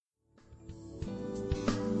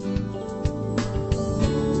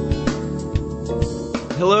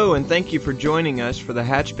Hello, and thank you for joining us for the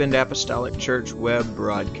Hatchbend Apostolic Church web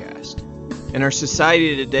broadcast. In our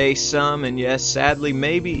society today, some, and yes, sadly,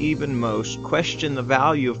 maybe even most, question the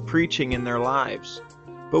value of preaching in their lives.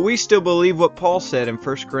 But we still believe what Paul said in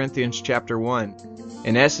 1 Corinthians chapter 1.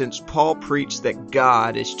 In essence, Paul preached that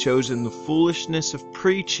God has chosen the foolishness of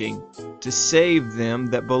preaching to save them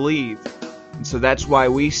that believe. And so that's why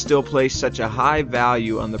we still place such a high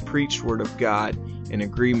value on the preached Word of God in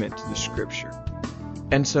agreement to the Scripture.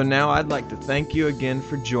 And so now I'd like to thank you again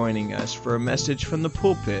for joining us for a message from the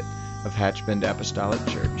pulpit of Hatchbend Apostolic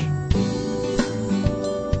Church.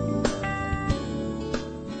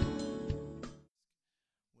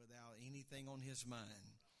 Without anything on his mind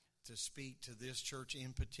to speak to this church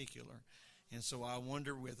in particular. And so I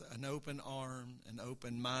wonder, with an open arm, an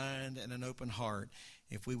open mind, and an open heart,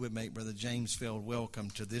 if we would make Brother James Feld welcome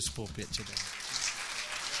to this pulpit today.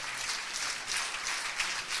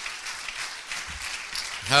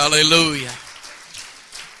 Hallelujah.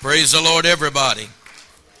 Praise the Lord, everybody.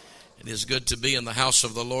 It is good to be in the house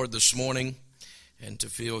of the Lord this morning and to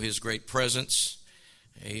feel His great presence.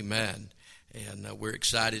 Amen. And we're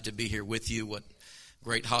excited to be here with you. What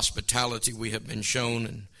great hospitality we have been shown,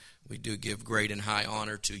 and we do give great and high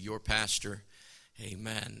honor to your pastor.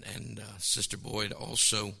 Amen. And Sister Boyd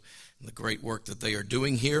also, the great work that they are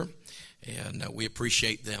doing here. And we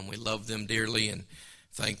appreciate them. We love them dearly and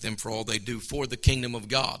thank them for all they do for the kingdom of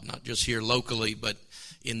God, not just here locally, but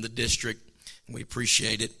in the district. We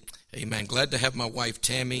appreciate it. Amen. Glad to have my wife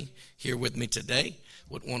Tammy here with me today.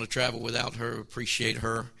 Wouldn't want to travel without her. Appreciate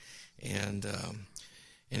her. And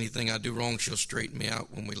anything I do wrong, she'll straighten me out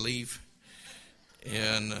when we leave.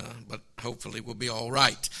 And but hopefully we'll be all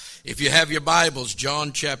right. If you have your Bibles,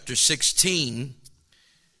 John chapter 16.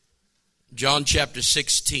 John chapter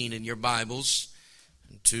 16 in your Bibles.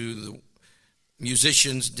 To the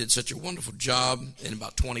musicians, did such a wonderful job in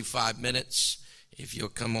about 25 minutes. If you'll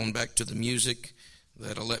come on back to the music,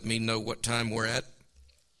 that'll let me know what time we're at.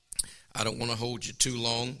 I don't want to hold you too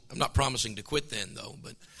long. I'm not promising to quit then, though,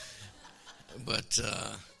 but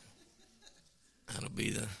that'll be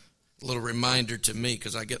the little reminder to me,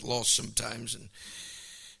 because I get lost sometimes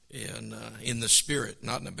and in the spirit,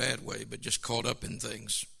 not in a bad way, but just caught up in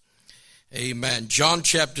things. Amen. John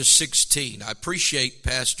chapter 16. I appreciate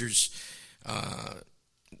pastors.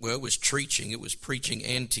 It was preaching. It was preaching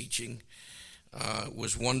and teaching. It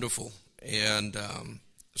was wonderful. And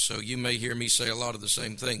so you may hear me say a lot of the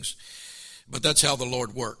same things. But that's how the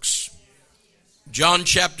Lord works. John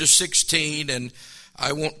chapter 16, and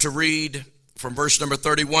I want to read from verse number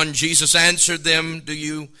 31. Jesus answered them, "Do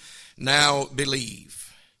you now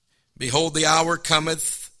believe? Behold, the hour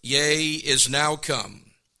cometh, yea, is now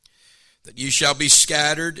come, that ye shall be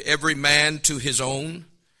scattered, every man to his own,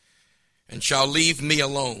 and shall leave me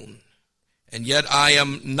alone. And yet I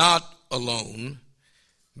am not alone,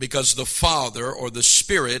 because the Father or the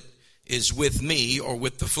Spirit is with me," or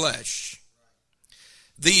with the flesh.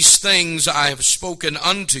 "These things I have spoken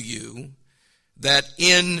unto you, that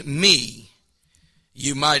in me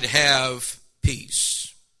you might have peace.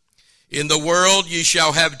 In the world you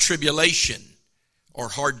shall have tribulation," or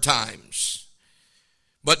hard times.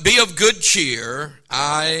 "But be of good cheer,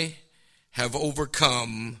 I have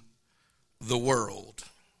overcome the world."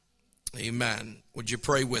 Amen. Would you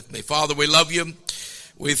pray with me? Father, we love you.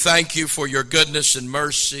 We thank you for your goodness and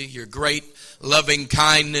mercy, your great loving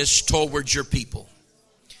kindness towards your people.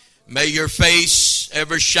 May your face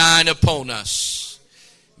ever shine upon us.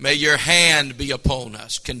 May your hand be upon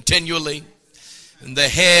us continually, and the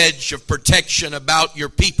hedge of protection about your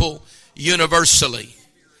people universally.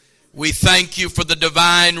 We thank you for the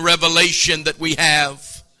divine revelation that we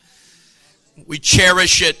have. We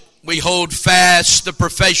cherish it. We hold fast the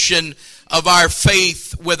profession of our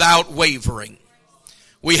faith without wavering.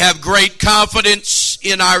 We have great confidence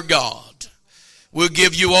in our God. We'll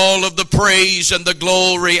give you all of the praise and the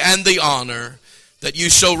glory and the honor that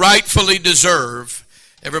you so rightfully deserve.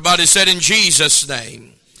 Everybody said, in Jesus'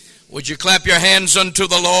 name. Would you clap your hands unto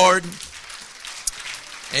the Lord?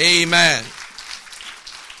 Amen.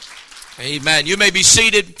 Amen. You may be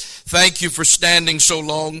seated. Thank you for standing so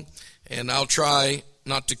long, and I'll try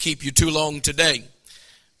not to keep you too long today.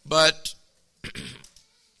 But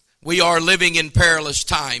we are living in perilous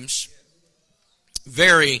times,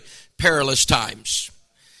 very perilous times.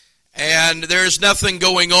 And there's nothing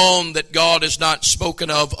going on that God has not spoken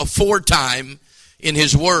of aforetime in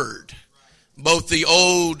His Word. Both the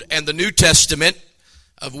Old and the New Testament,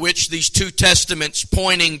 of which these two testaments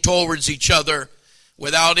pointing towards each other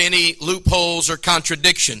without any loopholes or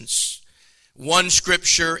contradictions. One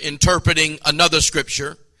scripture interpreting another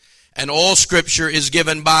scripture, and all scripture is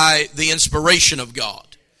given by the inspiration of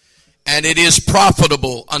God. and it is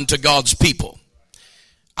profitable unto God's people.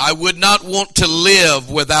 I would not want to live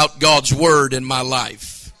without God's word in my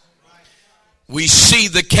life. We see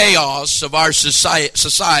the chaos of our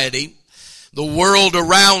society, the world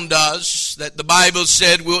around us, that the Bible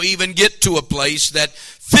said will even get to a place that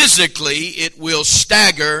physically it will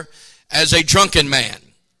stagger as a drunken man.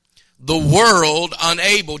 The world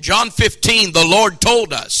unable. John 15, the Lord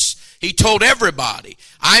told us, He told everybody,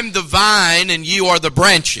 I'm the vine and you are the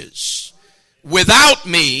branches. Without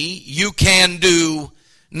me, you can do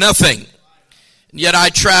nothing. Yet I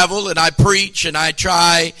travel and I preach and I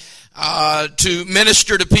try to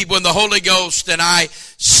minister to people in the Holy Ghost, and I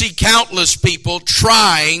see countless people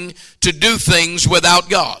trying to do things without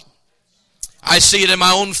God. I see it in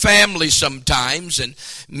my own family sometimes, and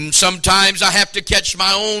sometimes I have to catch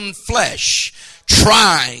my own flesh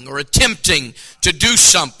trying or attempting to do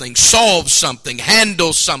something, solve something,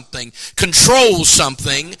 handle something, control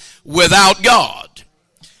something without God.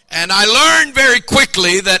 And I learned very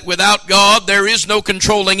quickly that without God there is no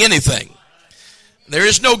controlling anything. There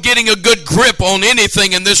is no getting a good grip on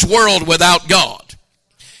anything in this world without God.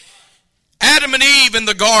 Adam and Eve in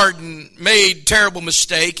the garden made a terrible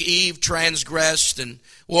mistake. Eve transgressed and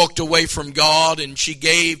walked away from God, and she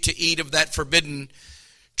gave to eat of that forbidden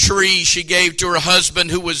tree. She gave to her husband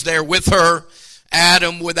who was there with her.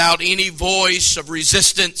 Adam, without any voice of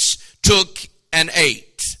resistance, took and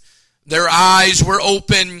ate. Their eyes were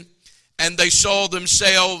open, and they saw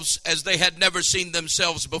themselves as they had never seen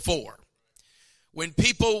themselves before. When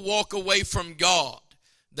people walk away from God,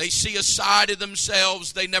 they see a side of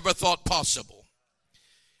themselves they never thought possible.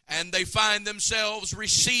 And they find themselves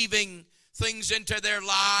receiving things into their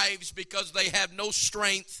lives because they have no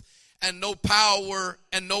strength and no power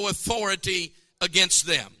and no authority against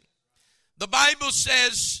them. The Bible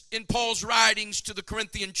says in Paul's writings to the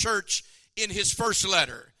Corinthian church in his first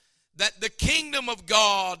letter that the kingdom of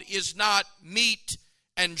God is not meat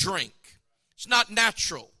and drink. It's not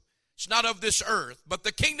natural. It's not of this earth, but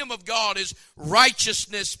the kingdom of God is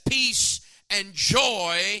righteousness, peace, and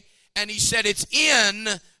joy. And he said it's in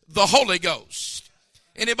the Holy Ghost.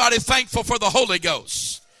 Anybody thankful for the Holy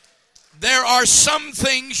Ghost? There are some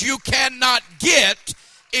things you cannot get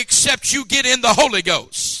except you get in the Holy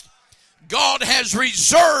Ghost. God has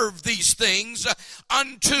reserved these things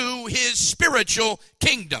unto his spiritual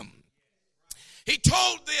kingdom. He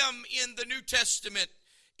told them in the New Testament,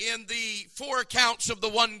 in the four accounts of the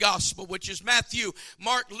one gospel, which is Matthew,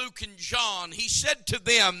 Mark, Luke, and John, he said to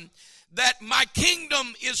them that my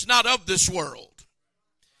kingdom is not of this world.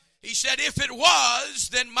 He said, if it was,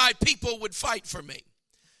 then my people would fight for me.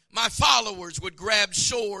 My followers would grab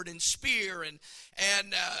sword and spear and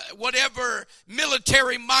whatever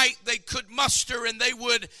military might they could muster, and they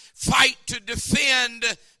would fight to defend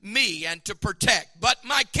me and to protect. But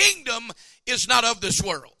my kingdom is not of this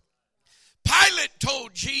world. Pilate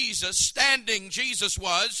told Jesus, Jesus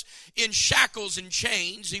was in shackles and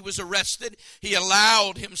chains. He was arrested. He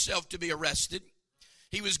allowed himself to be arrested.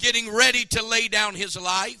 He was getting ready to lay down his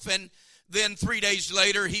life, and then 3 days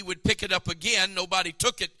later he would pick it up again. Nobody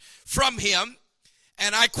took it from him.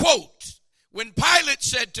 And I quote, when Pilate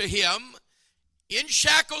said to him, in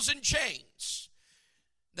shackles and chains,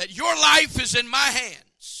 that your life is in my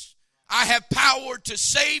hands. I have power to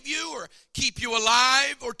save you or keep you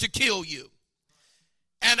alive or to kill you.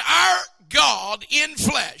 And our God in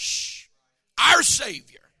flesh, our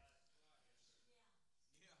Savior,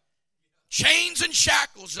 chains and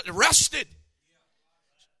shackles, arrested,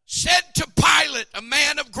 said to Pilate, a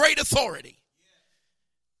man of great authority,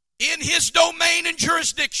 in his domain and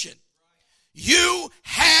jurisdiction, you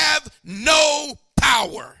have no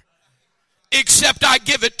power except I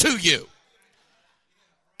give it to you.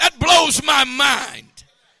 That blows my mind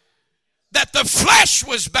that the flesh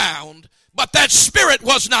was bound, but that spirit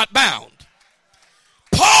was not bound.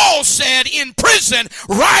 Paul said in prison,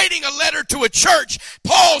 writing a letter to a church,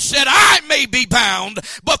 Paul said, I may be bound,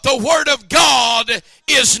 but the word of God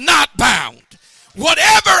is not bound.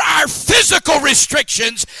 Whatever our physical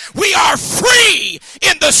restrictions, we are free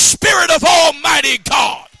in the Spirit of Almighty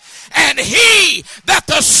God. And he that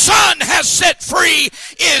the Son has set free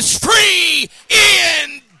is free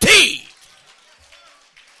indeed.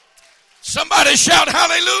 Somebody shout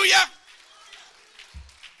hallelujah.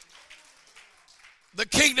 The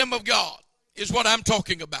kingdom of God is what I'm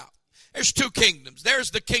talking about. There's two kingdoms.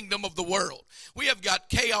 There's the kingdom of the world. We have got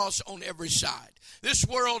chaos on every side. This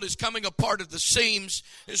world is coming apart at the seams.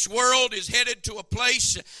 This world is headed to a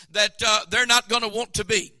place that they're not going to want to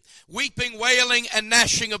be. weeping, wailing, and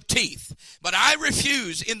gnashing of teeth. But I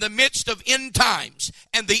refuse, in the midst of end times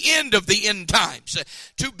and the end of the end times,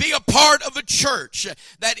 to be a part of a church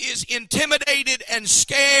that is intimidated and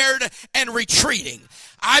scared and retreating.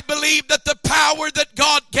 I believe that the power that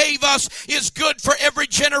God gave us is good for every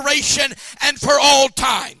generation and for all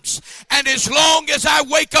times. And as long as I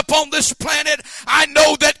wake up on this planet, I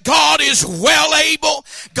know that God is well able.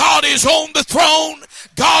 God is on the throne.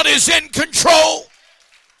 God is in control.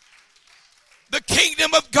 The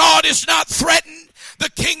kingdom of God is not threatened.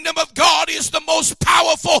 The kingdom of God is the most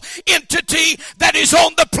powerful entity that is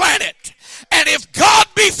on the planet. And if God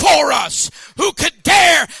be for us, who could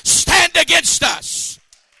dare stand against us?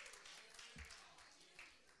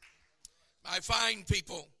 I find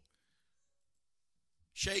people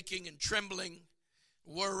shaking and trembling,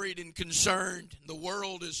 worried and concerned. The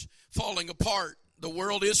world is falling apart. The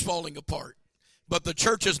world is falling apart. But the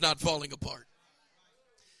church is not falling apart.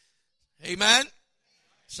 Amen?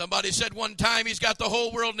 Somebody said one time he's got the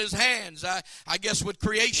whole world in his hands. I guess with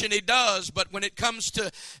creation he does. But when it comes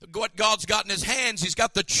to what God's got in his hands, he's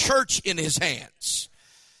got the church in his hands.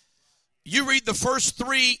 You read the first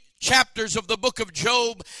 3 chapters of the book of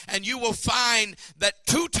Job, and you will find that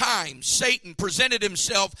 2 times Satan presented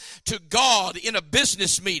himself to God in a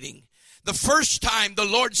business meeting. The first time the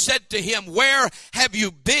Lord said to him, "Where have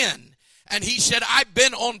you been?" And he said, "I've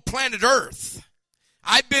been on planet Earth.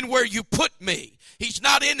 I've been where you put me." He's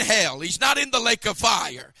not in hell. He's not in the lake of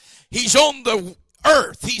fire. He's on the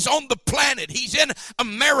earth. He's on the planet. He's in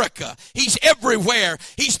America. He's everywhere.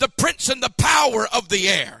 He's the prince and the power of the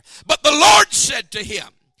air. But the Lord said to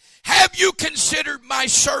him, "Have you considered my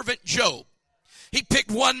servant Job?" He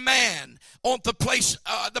picked one man on the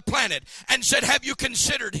planet and said, "Have you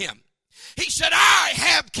considered him?" He said, "I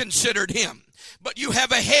have considered him, but you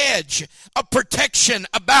have a hedge of protection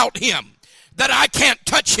about him that I can't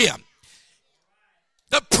touch him.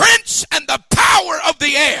 The prince and the power of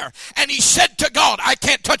the air." And he said to God, "I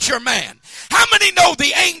can't touch your man." How many know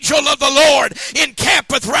the angel of the Lord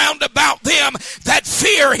encampeth round about them that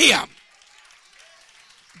fear him?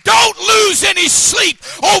 Don't lose any sleep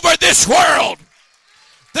over this world.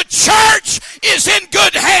 The church is in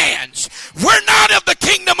good hands. We're not of the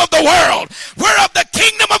kingdom of the world. We're of the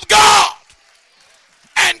kingdom of God.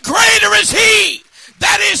 And greater is he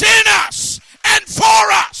that is in us and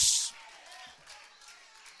for us.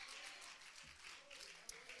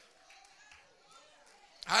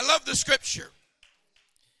 I love the scripture.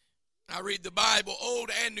 I read the Bible, Old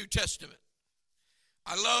and New Testament.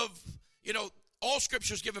 I love, all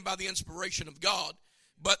scripture is given by the inspiration of God,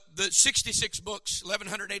 but the 66 books,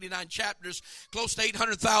 1,189 chapters, close to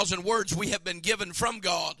 800,000 words we have been given from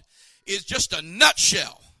God is just a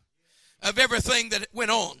nutshell of everything that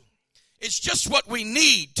went on. It's just what we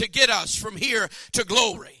need to get us from here to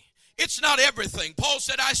glory. It's not everything. Paul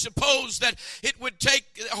said, "I suppose that it would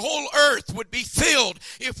take, the whole earth would be filled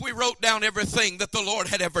if we wrote down everything that the Lord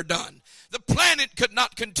had ever done." The planet could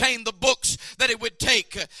not contain the books that it would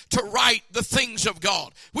take to write the things of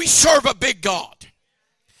God. We serve a big God.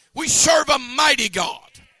 We serve a mighty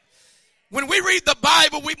God. When we read the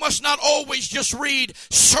Bible, we must not always just read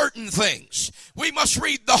certain things. We must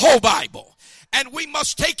read the whole Bible. And we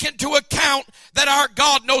must take into account that our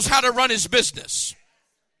God knows how to run his business.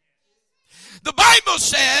 The Bible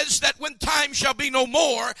says that when time shall be no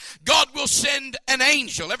more, God will send an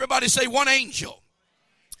angel. Everybody say one angel.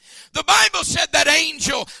 The Bible said that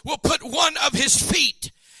angel will put one of his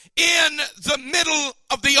feet in the middle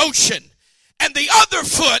of the ocean and the other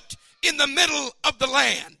foot in the middle of the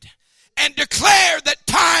land and declare that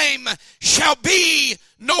time shall be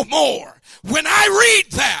no more. When I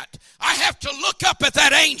read that, I have to look up at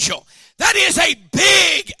that angel. That is a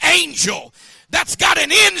big angel that's got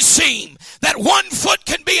an inseam that one foot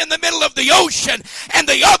can be in the middle of the ocean and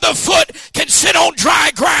the other foot can sit on dry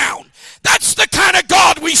ground. That's the kind of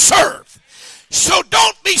God we serve. So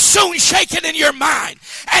don't be soon shaken in your mind,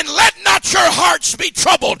 and let not your hearts be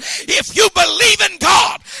troubled. If you believe in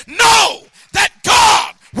God, know that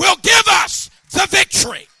God will give us the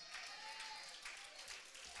victory.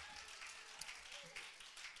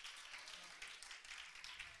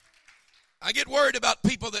 I get worried about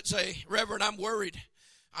people that say, "Reverend, I'm worried.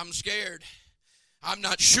 I'm scared. I'm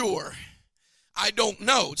not sure. I don't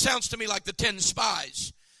know." It sounds to me like the 10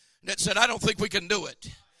 spies that said, "I don't think we can do it."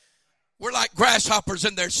 We're like grasshoppers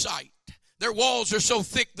in their sight. Their walls are so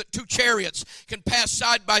thick that 2 chariots can pass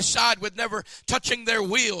side by side with never touching their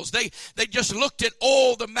wheels. They just looked at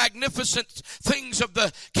all the magnificent things of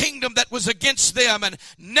the kingdom that was against them and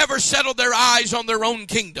never settled their eyes on their own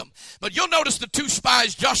kingdom. But you'll notice the 2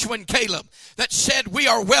 spies, Joshua and Caleb, that said, "We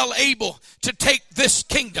are well able to take this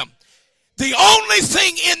kingdom." The only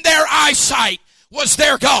thing in their eyesight was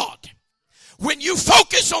their God. When you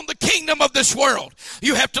focus on the kingdom of this world,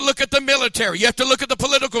 you have to look at the military. You have to look at the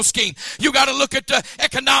political scheme. You got to look at the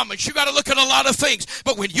economics. You got to look at a lot of things.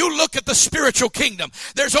 But when you look at the spiritual kingdom,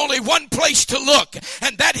 there's only one place to look,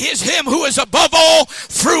 and that is Him who is above all,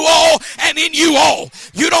 through all, and in you all.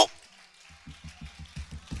 You don't.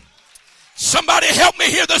 Somebody help me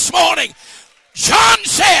here this morning. John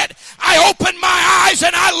said, I opened my eyes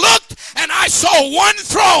and I looked and I saw one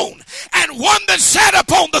throne and one that sat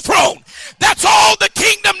upon the throne. That's all the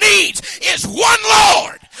kingdom needs is one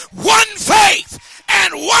Lord, one faith,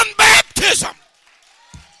 and one baptism.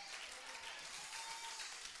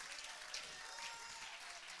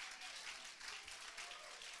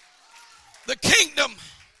 The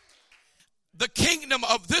kingdom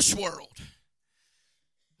of this world,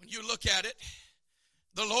 when you look at it,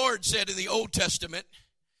 the Lord said in the Old Testament,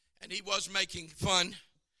 and He was making fun,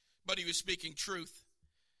 but He was speaking truth.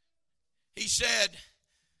 He said,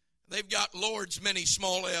 they've got Lord's many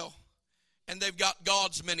small l, and they've got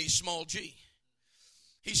God's many small g.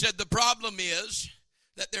 He said the problem is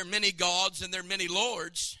that there are many gods and there are many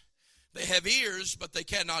lords. They have ears, but they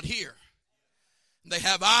cannot hear. They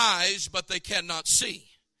have eyes, but they cannot see.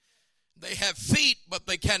 They have feet, but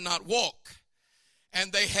they cannot walk.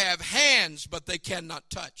 And they have hands, but they cannot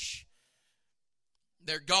touch.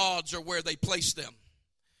 Their gods are where they place them.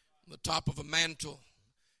 On the top of a mantle,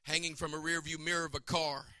 hanging from a rearview mirror of a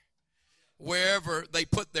car. Wherever they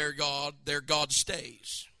put their God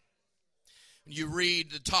stays. You read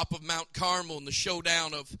the top of Mount Carmel and the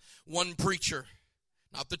showdown of one preacher,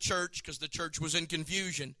 not the church, because the church was in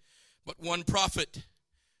confusion, but one prophet,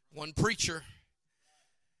 one preacher,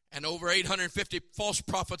 and over 850 false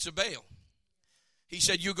prophets of Baal. He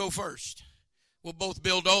said, you go first. We'll both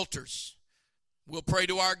build altars. We'll pray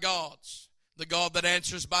to our gods. The God that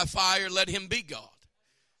answers by fire, let Him be God.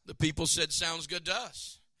 The people said, sounds good to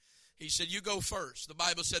us. He said, you go first. The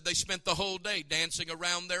Bible said they spent the whole day dancing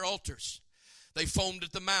around their altars. They foamed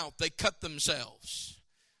at the mouth. They cut themselves.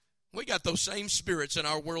 We got those same spirits in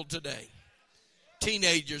our world today.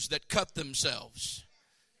 Teenagers that cut themselves.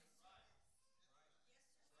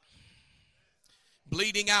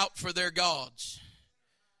 Bleeding out for their gods.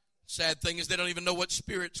 Sad thing is they don't even know what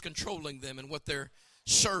spirit's controlling them and what they're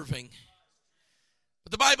serving.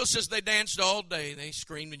 But the Bible says they danced all day. They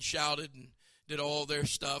screamed and shouted and did all their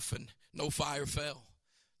stuff, and no fire fell.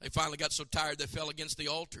 They finally got so tired they fell against the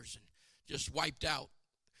altars and just wiped out.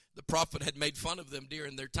 The prophet had made fun of them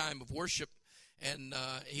during their time of worship, and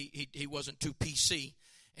he wasn't too PC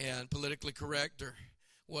and politically correct or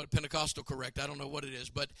what, Pentecostal correct. I don't know what it is,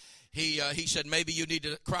 but he said maybe you need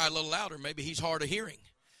to cry a little louder. Maybe he's hard of hearing.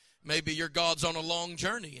 Maybe your God's on a long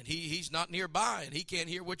journey and he's not nearby and he can't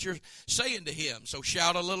hear what you're saying to him. So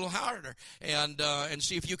shout a little harder and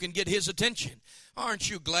see if you can get his attention.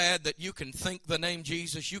 Aren't you glad that you can think the name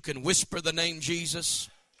Jesus? You can whisper the name Jesus.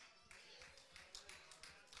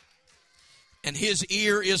 And His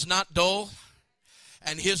ear is not dull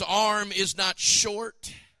and His arm is not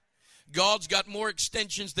short. God's got more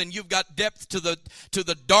extensions than you've got depth to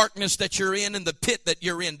the darkness that you're in and the pit that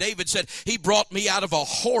you're in. David said, He brought me out of a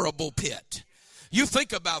horrible pit. You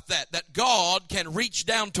think about that God can reach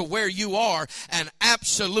down to where you are and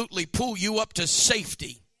absolutely pull you up to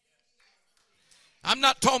safety. I'm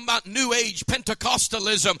not talking about New Age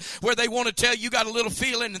Pentecostalism where they want to tell you got a little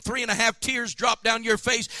feeling and 3.5 tears drop down your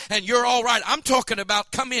face and you're all right. I'm talking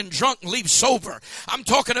about come in drunk and leave sober. I'm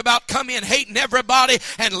talking about come in hating everybody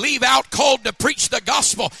and leave out called to preach the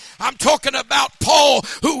gospel. I'm talking about Paul,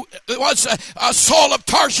 who was Saul of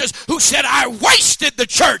Tarsus, who said, I wasted the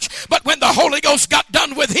church. But when the Holy Ghost got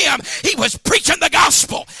done with him, he was preaching the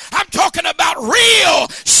gospel. I'm talking about real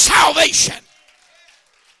salvation.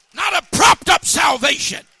 Not a propped up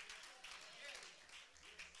salvation.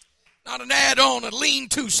 Not an add-on, a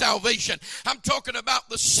lean-to salvation. I'm talking about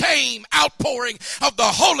the same outpouring of the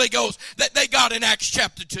Holy Ghost that they got in Acts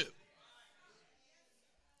chapter 2.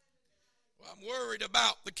 Well, I'm worried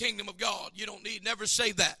about the kingdom of God. You don't need, never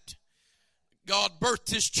say that. God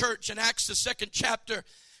birthed His church in Acts the 2nd chapter,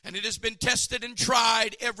 and it has been tested and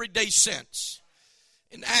tried every day since.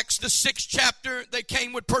 In Acts the 6th chapter, they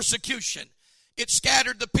came with persecution. It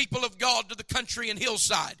scattered the people of God to the country and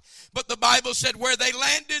hillside. But the Bible said where they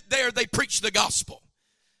landed, there they preached the gospel.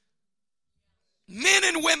 Men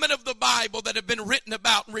and women of the Bible that have been written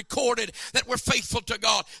about and recorded that were faithful to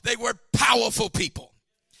God, they were powerful people.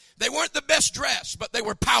 They weren't the best dressed, but they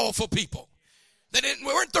were powerful people. They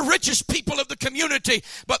weren't the richest people of the community,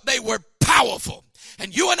 but they were powerful.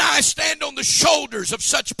 And you and I stand on the shoulders of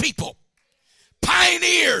such people.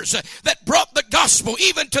 pioneers that brought the gospel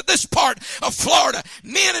even to this part of Florida.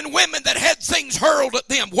 Men and women that had things hurled at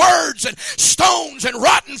them, words and stones and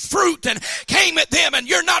rotten fruit, and came at them, and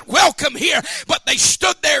you're not welcome here. But they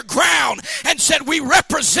stood their ground and said, we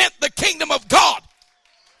represent the kingdom of God.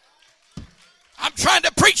 I'm trying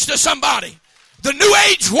to preach to somebody. The New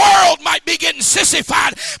Age world might be getting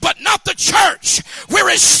sissified, but not the church. We're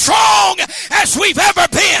as strong as we've ever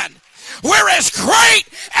been. We're as great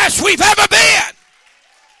as we've ever been.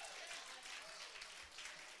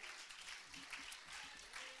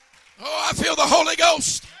 Oh, I feel the Holy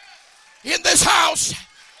Ghost in this house.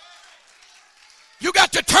 You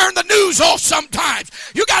got to turn the news off sometimes.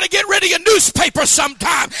 You got to get rid of your newspaper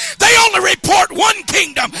sometime. They only report one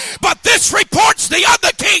kingdom, but this reports the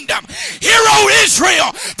other kingdom. Hear, O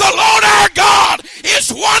Israel, the Lord our God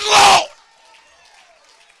is one Lord.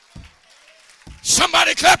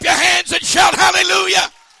 Somebody clap your hands and shout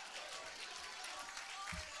hallelujah.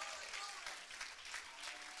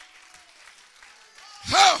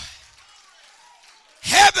 Oh,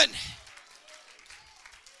 heaven.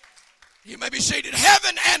 You may be seated.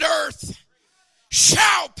 Heaven and earth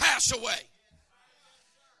shall pass away,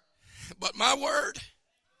 but my word.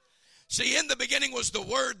 See, in the beginning was the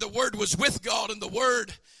Word was with God, and the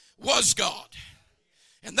Word was God.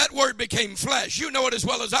 And that Word became flesh. You know it as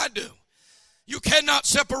well as I do. You cannot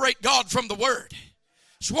separate God from the Word.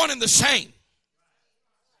 It's one and the same.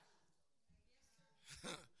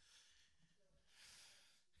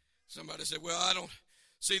 Somebody said, well, I don't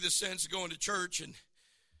see the sense of going to church and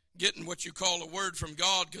getting what you call a word from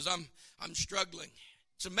God because I'm struggling.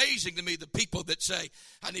 It's amazing to me the people that say,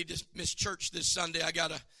 I need to miss church this Sunday. I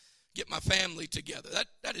got to get my family together.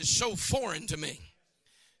 That is so foreign to me.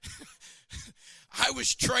 I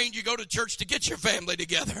was trained you go to church to get your family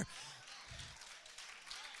together.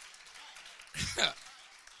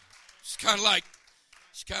 It's kind of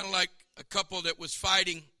like a couple that was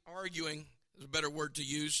fighting, arguing, is a better word to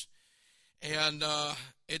use. And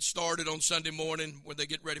it started on Sunday morning when they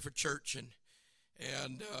get ready for church, and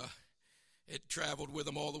it traveled with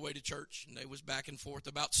them all the way to church, and they was back and forth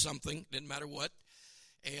about something, didn't matter what.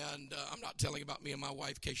 And I'm not telling about me and my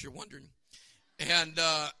wife, in case you're wondering. And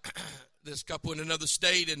this couple in another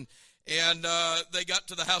state, and they got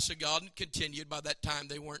to the house of God and continued. By that time,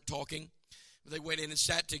 they weren't talking. They went in and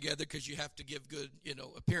sat together because you have to give good,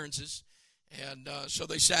 appearances. And so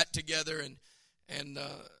they sat together, and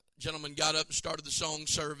gentleman got up and started the song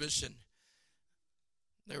service, and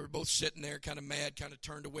they were both sitting there kind of mad, kind of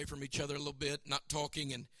turned away from each other a little bit, not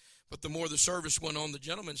talking. But the more the service went on, the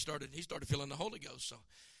gentleman started feeling the Holy Ghost. So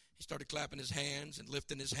he started clapping his hands and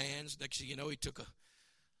lifting his hands. Next thing you know, he took a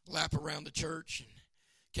lap around the church and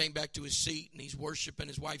came back to his seat, and he's worshiping.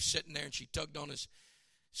 His wife's sitting there, and she tugged on his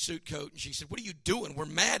suit coat, and she said, what are you doing? We're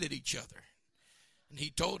mad at each other. And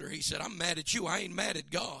he told her, he said, I'm mad at you. I ain't mad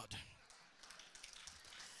at God.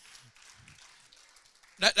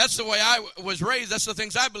 That's the way I was raised. That's the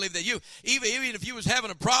things I believe that even if you was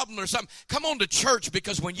having a problem or something, come on to church,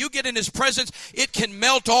 because when you get in His presence, it can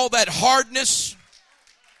melt all that hardness.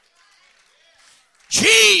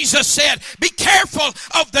 Jesus said, be careful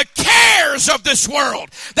of the cares of this world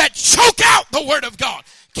that choke out the Word of God.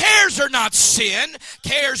 Cares are not sin.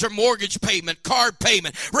 Cares are mortgage payment, car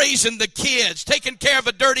payment, raising the kids, taking care of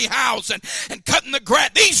a dirty house, and cutting the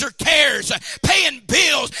grass. These are cares, paying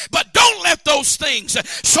bills. But don't let those things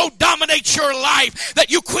so dominate your life that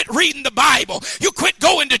you quit reading the Bible. You quit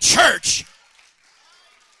going to church.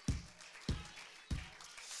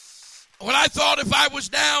 Well, I thought if I was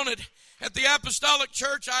down at the Apostolic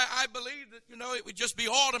Church, I believe that, it would just be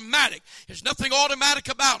automatic. There's nothing automatic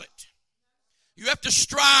about it. You have to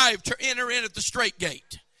strive to enter in at the straight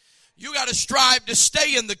gate. You got to strive to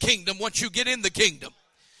stay in the kingdom once you get in the kingdom.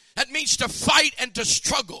 That means to fight and to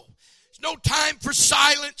struggle. There's no time for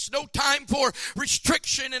silence, no time for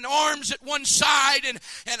restriction and arms at one side, and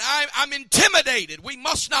I'm intimidated. We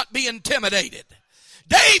must not be intimidated.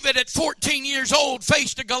 David at 14 years old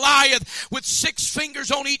faced a Goliath with 6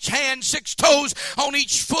 fingers on each hand, 6 toes on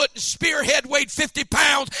each foot, and spearhead weighed 50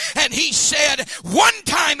 pounds. And he said one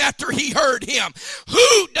time after he heard him,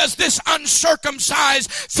 who does this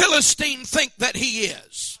uncircumcised Philistine think that he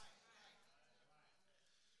is?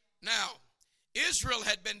 Now, Israel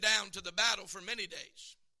had been down to the battle for many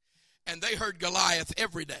days, and they heard Goliath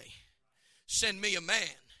every day. Send me a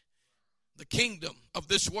man. The kingdom of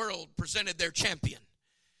this world presented their champion.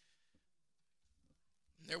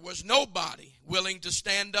 There was nobody willing to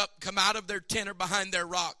stand up, come out of their tent or behind their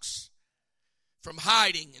rocks from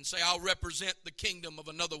hiding and say, I'll represent the kingdom of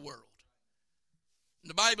another world. And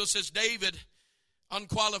the Bible says David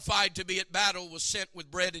unqualified to be at battle, was sent with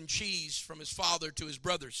bread and cheese from his father to his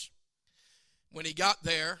brothers. When he got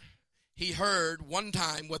there, he heard one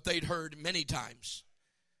time what they'd heard many times.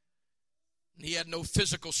 He had no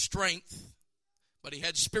physical strength, but he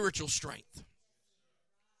had spiritual strength.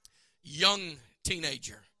 Young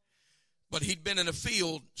teenager, but he'd been in a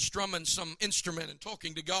field strumming some instrument and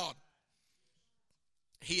talking to God.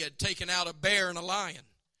 He had taken out a bear and a lion,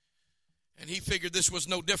 and he figured this was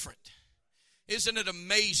no different. Isn't it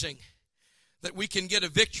amazing that we can get a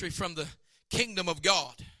victory from the kingdom of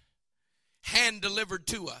God, hand delivered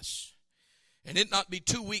to us, and it not be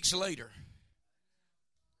 2 weeks later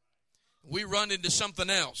we run into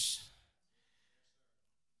something else,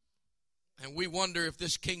 and we wonder if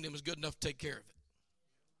this kingdom is good enough to take care of it.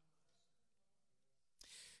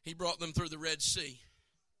 He brought them through the Red Sea.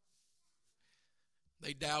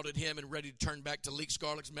 They doubted him and ready to turn back to leeks,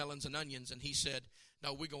 garlics, melons, and onions. And he said,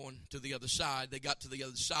 no, we're going to the other side. They got to the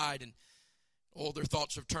other side, and all their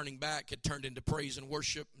thoughts of turning back had turned into praise and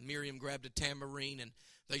worship. Miriam grabbed a tambourine, and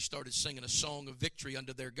they started singing a song of victory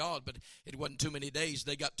unto their God. But it wasn't too many days.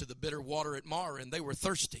 They got to the bitter water at Marah, and they were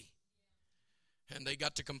thirsty. And they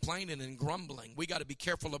got to complaining and grumbling. We got to be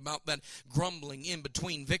careful about that grumbling in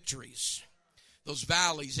between victories. Those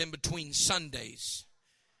valleys in between Sundays.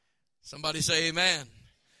 Somebody say amen.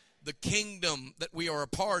 The kingdom that we are a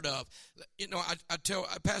part of. You know, I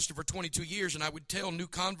pastored for 22 years, and I would tell new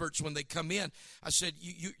converts when they come in, I said,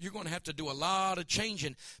 you're going to have to do a lot of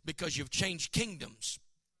changing because you've changed kingdoms.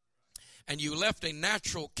 And you left a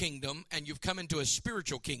natural kingdom, and you've come into a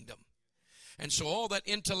spiritual kingdom. And so all that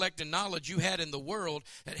intellect and knowledge you had in the world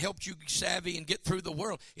that helped you savvy and get through the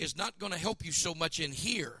world is not going to help you so much in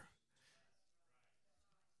here.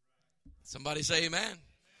 Somebody say amen.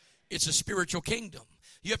 It's a spiritual kingdom.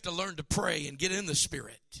 You have to learn to pray and get in the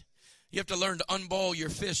Spirit. You have to learn to unball your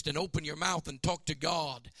fist and open your mouth and talk to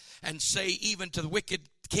God and say even to the wicked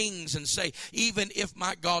kings and say, even if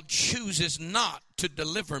my God chooses not to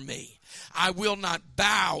deliver me, I will not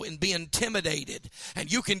bow and be intimidated. And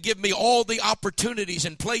you can give me all the opportunities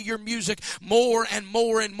and play your music more and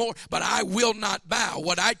more and more, but I will not bow.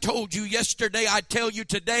 What I told you yesterday, I tell you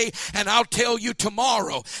today, and I'll tell you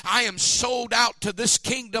tomorrow. I am sold out to this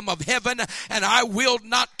kingdom of heaven, and I will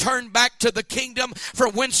not turn back to the kingdom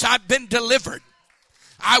from whence I've been delivered.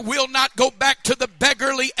 I will not go back to the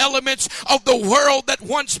beggarly elements of the world that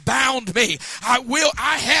once bound me.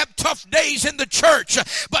 I have tough days in the church,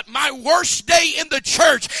 but my worst day in the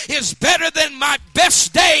church is better than my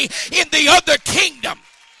best day in the other kingdom.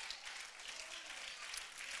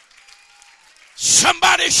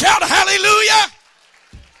 Somebody shout hallelujah.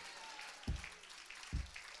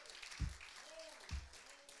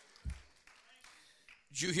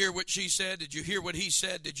 Did you hear what she said? Did you hear what he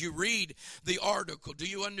said? Did you read the article? Do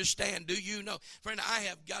you understand? Do you know? Friend, I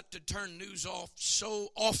have got to turn news off so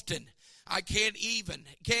often. I can't even,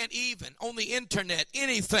 on the internet,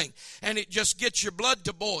 anything. And it just gets your blood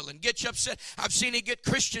to boil and gets you upset. I've seen it get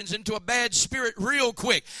Christians into a bad spirit real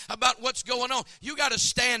quick about what's going on. You got to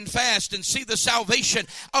stand fast and see the salvation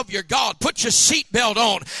of your God. Put your seatbelt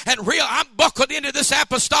on and I'm buckled into this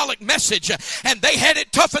apostolic message. And they had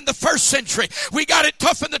it tough in the first century. We got it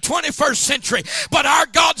tough in the 21st century. But our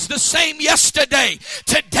God's the same yesterday,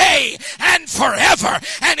 today, and forever.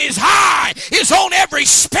 And his eye is on every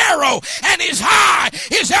sparrow. And his eye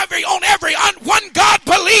is on every one God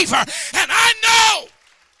believer. And I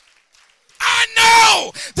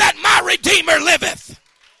know that my Redeemer liveth.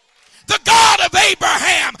 The God of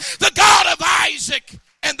Abraham, the God of Isaac,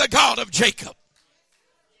 and the God of Jacob.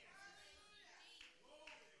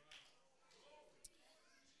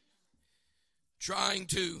 Trying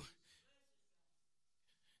to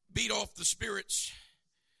beat off the spirits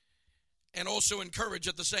and also encourage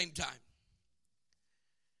at the same time.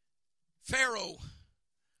 Pharaoh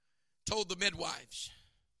told the midwives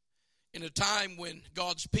in a time when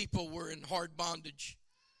God's people were in hard bondage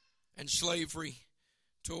and slavery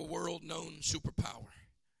to a world-known superpower.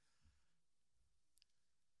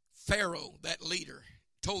 Pharaoh, that leader,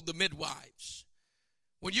 told the midwives,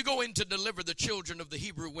 when you go in to deliver the children of the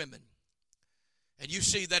Hebrew women and you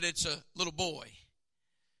see that it's a little boy,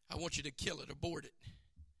 I want you to kill it, abort it,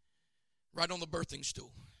 right on the birthing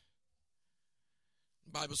stool.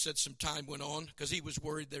 The Bible said some time went on because he was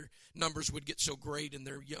worried their numbers would get so great and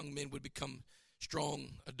their young men would become strong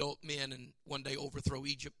adult men and one day overthrow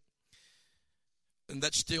Egypt. And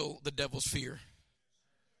that's still the devil's fear,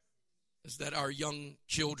 is that our young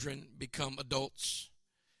children become adults,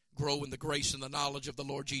 grow in the grace and the knowledge of the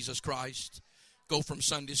Lord Jesus Christ, go from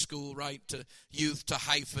Sunday school, right, to youth, to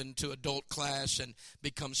hyphen, to adult class, and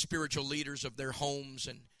become spiritual leaders of their homes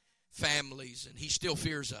and families, and he still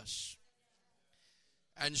fears us.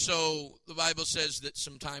 And so the Bible says that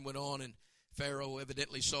some time went on, and Pharaoh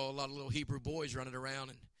evidently saw a lot of little Hebrew boys running around,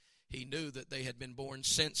 and he knew that they had been born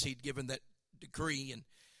since he'd given that decree. And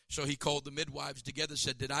so he called the midwives together and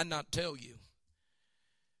said, "Did I not tell you?"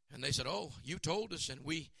 And they said, "Oh, you told us, and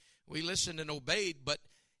we listened and obeyed, but,"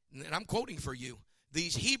 and I'm quoting for you,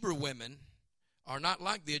 "these Hebrew women are not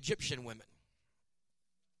like the Egyptian women."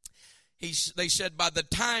 They said, "By the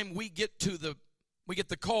time we get the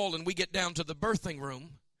call and we get down to the birthing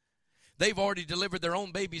room, they've already delivered their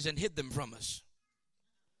own babies and hid them from us."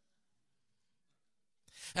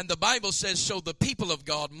 And the Bible says, so the people of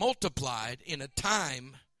God multiplied in a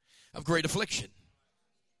time of great affliction.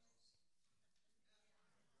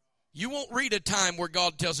 You won't read a time where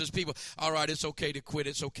God tells his people, all right, it's okay to quit,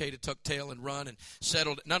 it's okay to tuck tail and run and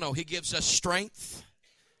settle. No, he gives us strength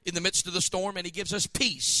in the midst of the storm, and he gives us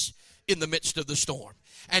peace in the midst of the storm.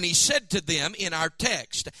 And he said to them in our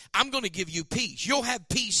text, I'm going to give you peace. You'll have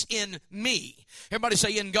peace in me. Everybody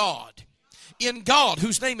say, in God. In God,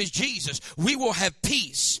 whose name is Jesus, we will have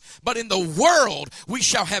peace. But in the world, we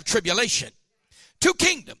shall have tribulation. Two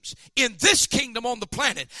kingdoms. In this kingdom on the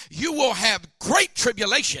planet, you will have great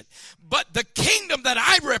tribulation. But the kingdom that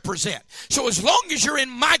I represent, so as long as you're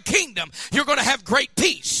in my kingdom, you're going to have great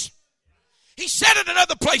peace. He said in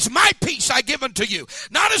another place, my peace I give unto you.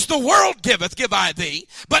 Not as the world giveth, give I thee,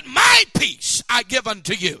 but my peace I give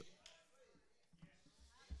unto you.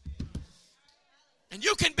 And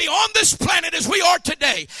you can be on this planet as we are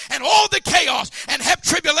today and all the chaos and have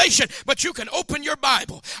tribulation, but you can open your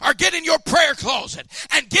Bible or get in your prayer closet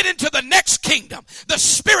and get into the next kingdom, the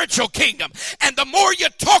spiritual kingdom. And the more you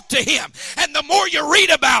talk to him and the more you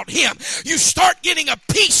read about him, you start getting a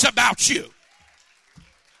peace about you.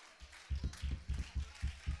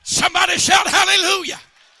 Somebody shout hallelujah.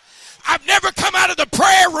 I've never come out of the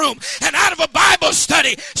prayer room and out of a Bible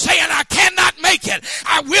study saying I cannot make it.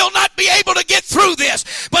 I will not be able to get through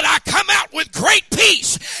this. But I come out with great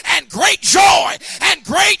peace and great joy and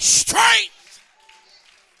great strength.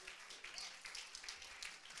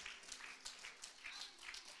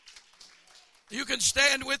 You can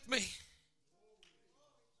stand with me.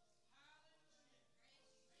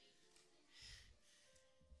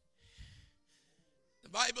 The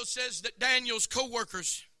Bible says that Daniel's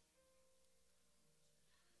co-workers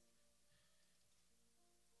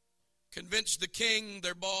convinced the king,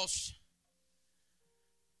 their boss,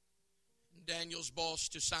 Daniel's boss,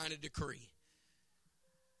 to sign a decree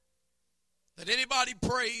that anybody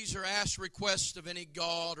prays or asks requests of any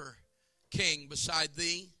god or king beside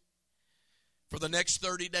thee for the next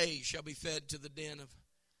 30 days shall be fed to the den of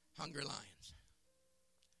hungry lions.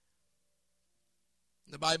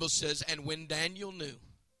 The Bible says, and when Daniel knew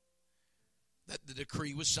that the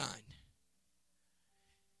decree was signed,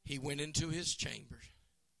 he went into his chamber.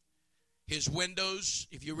 His windows,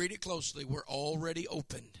 if you read it closely, were already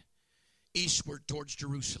opened eastward towards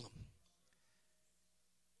Jerusalem.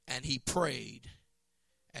 And he prayed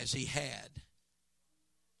as he had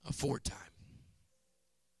aforetime.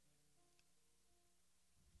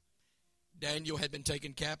 Daniel had been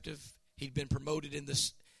taken captive. He'd been promoted in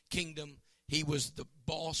this kingdom. He was the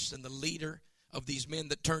boss and the leader of these men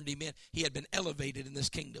that turned him in. He had been elevated in this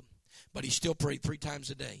kingdom. But he still prayed 3 times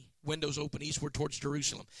a day. Windows open eastward towards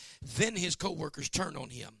Jerusalem. Then his co-workers turn on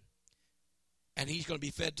him. And he's going to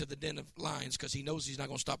be fed to the den of lions because he knows he's not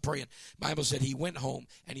going to stop praying. The Bible said he went home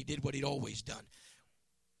and he did what he'd always done.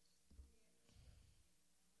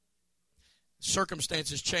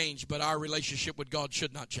 Circumstances change, but our relationship with God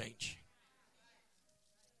should not change.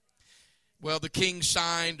 Well, the king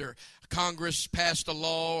signed, or Congress passed a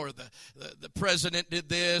law, or the president did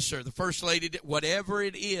this, or the first lady did, whatever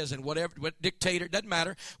it is, and what dictator, doesn't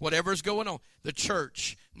matter, whatever's going on, the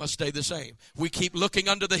church must stay the same. We keep looking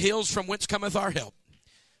unto the hills from whence cometh our help.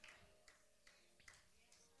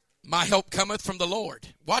 My help cometh from the Lord.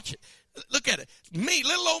 Watch it. Look at it. Me,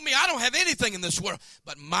 little old me, I don't have anything in this world,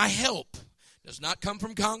 but my help does not come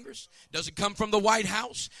from Congress, doesn't come from the White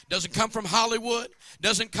House, doesn't come from Hollywood,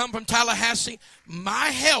 doesn't come from Tallahassee. My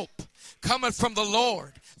help cometh from the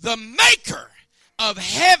Lord, the maker of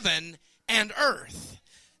heaven and earth.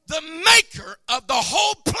 The maker of the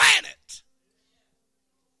whole planet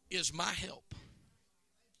is my help.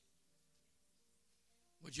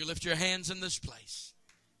 Would you lift your hands in this place?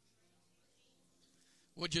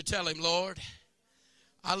 Would you tell him, Lord,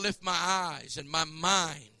 I lift my eyes and my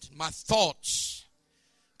mind, my thoughts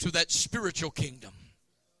to that spiritual kingdom.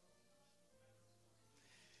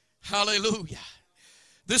 Hallelujah.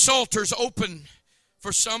 This altar's open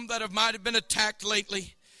for some that might have been attacked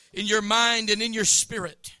lately in your mind and in your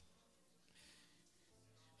spirit.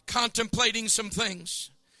 contemplating some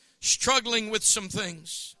things, struggling with some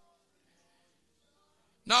things.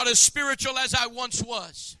 Not as spiritual as I once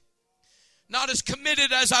was. Not as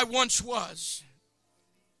committed as I once was.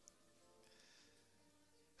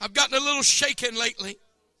 I've gotten a little shaken lately.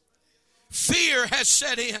 Fear has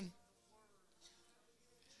set in.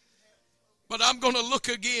 But I'm going to look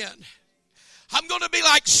again. I'm going to be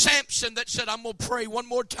like Samson that said, I'm going to pray one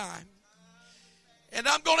more time. And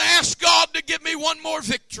I'm going to ask God to give me one more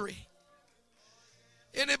victory.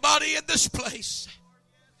 Anybody in this place?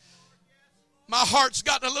 My heart's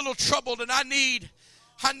gotten a little troubled and I need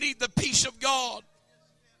the peace of God.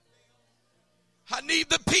 I need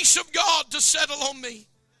the peace of God to settle on me.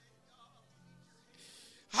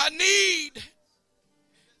 I need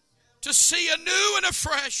to see anew and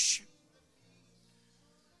afresh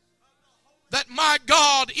that my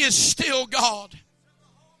God is still God.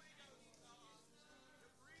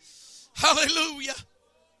 Hallelujah.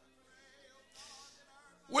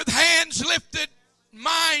 With hands lifted,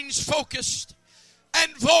 minds focused,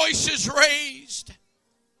 and voices raised,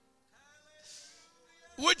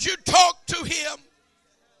 would you talk to Him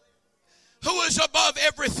who is above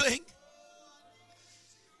everything?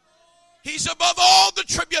 He's above all the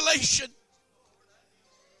tribulation,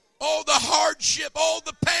 all the hardship, all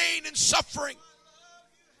the pain and suffering.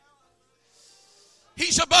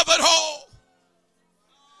 He's above it all.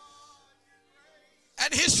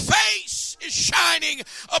 And His face is shining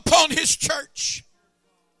upon His church.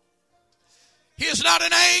 He is not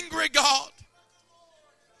an angry God.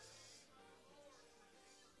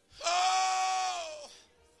 Oh,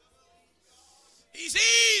 He's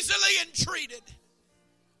easily entreated.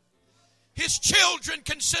 His children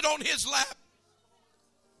can sit on His lap.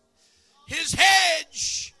 His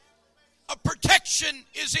hedge of protection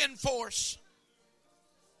is in force.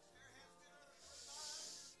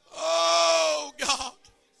 Oh, God.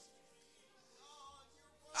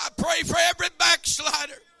 I pray for every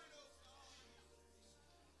backslider.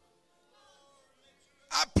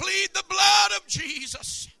 I plead the blood of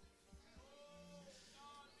Jesus.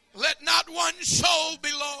 Let not one soul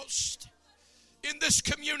be lost in this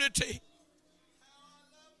community.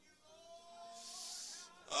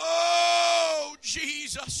 Oh,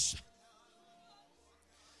 Jesus.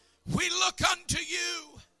 We look unto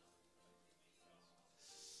You.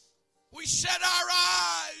 We set our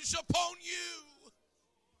eyes upon You.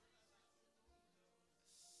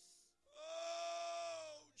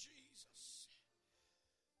 Oh, Jesus.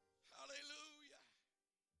 Hallelujah.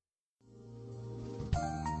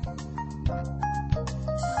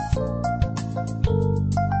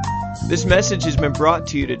 This message has been brought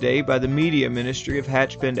to you today by the media ministry of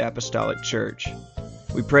Hatchbend Apostolic Church.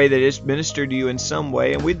 We pray that it's ministered to you in some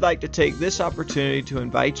way, and we'd like to take this opportunity to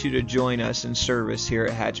invite you to join us in service here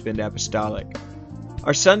at Hatchbend Apostolic.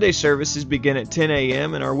 Our Sunday services begin at 10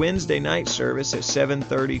 a.m. and our Wednesday night service at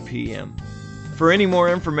 7:30 p.m. For any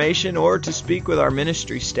more information or to speak with our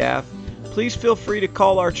ministry staff, please feel free to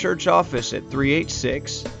call our church office at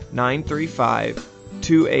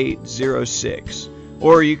 386-935-2806,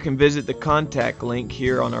 or you can visit the contact link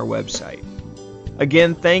here on our website.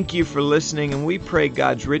 Again, thank you for listening, and we pray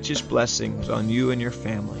God's richest blessings on you and your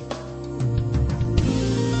family.